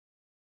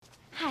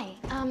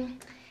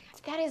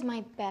that is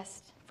my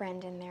best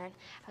friend in there.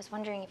 I was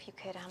wondering if you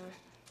could,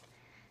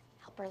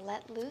 help her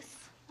let loose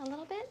a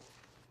little bit.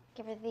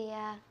 Give her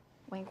the,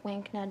 wink,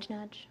 wink, nudge,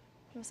 nudge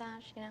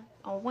massage, you know?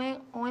 A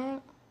wink,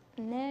 wink,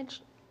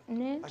 nudge,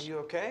 nudge. Are you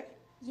okay?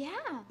 Yeah.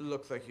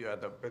 Looks like you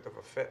had a bit of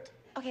a fit.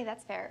 Okay,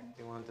 that's fair.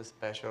 You want a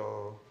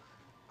special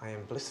I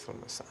am blissful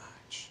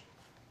massage.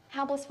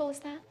 How blissful is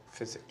that?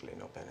 Physically,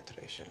 no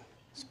penetration.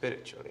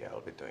 Spiritually,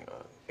 I'll be doing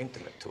an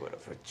intimate tour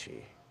of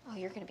Richie. Oh,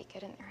 you're gonna be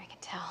good in there, I can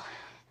tell.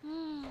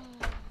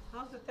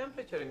 How's the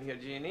temperature in here,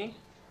 Jeannie?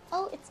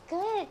 Oh, it's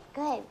good,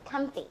 good,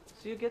 comfy.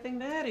 So you're getting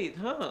married,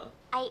 huh?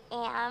 I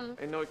am.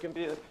 I know it can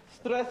be a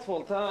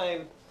stressful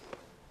time.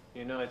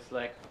 You know, it's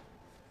like,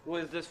 who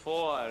is this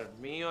for?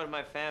 Me or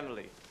my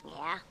family?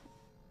 Yeah.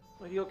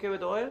 Are you okay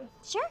with oil?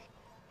 Sure.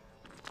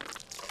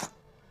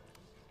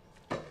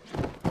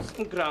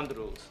 Some ground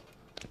rules.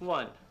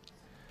 1,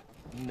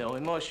 no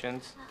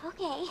emotions.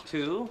 Okay.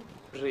 2,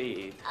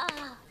 breathe.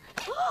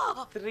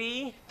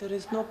 3, there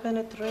is no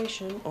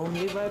penetration,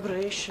 only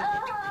vibration.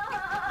 What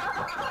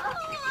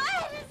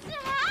is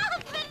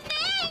happening?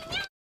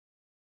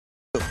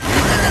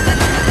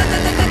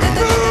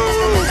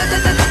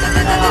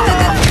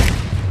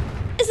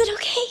 Is it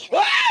okay?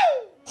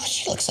 Oh,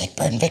 she looks like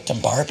burn victim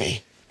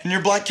Barbie. And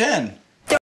you're Black Ken.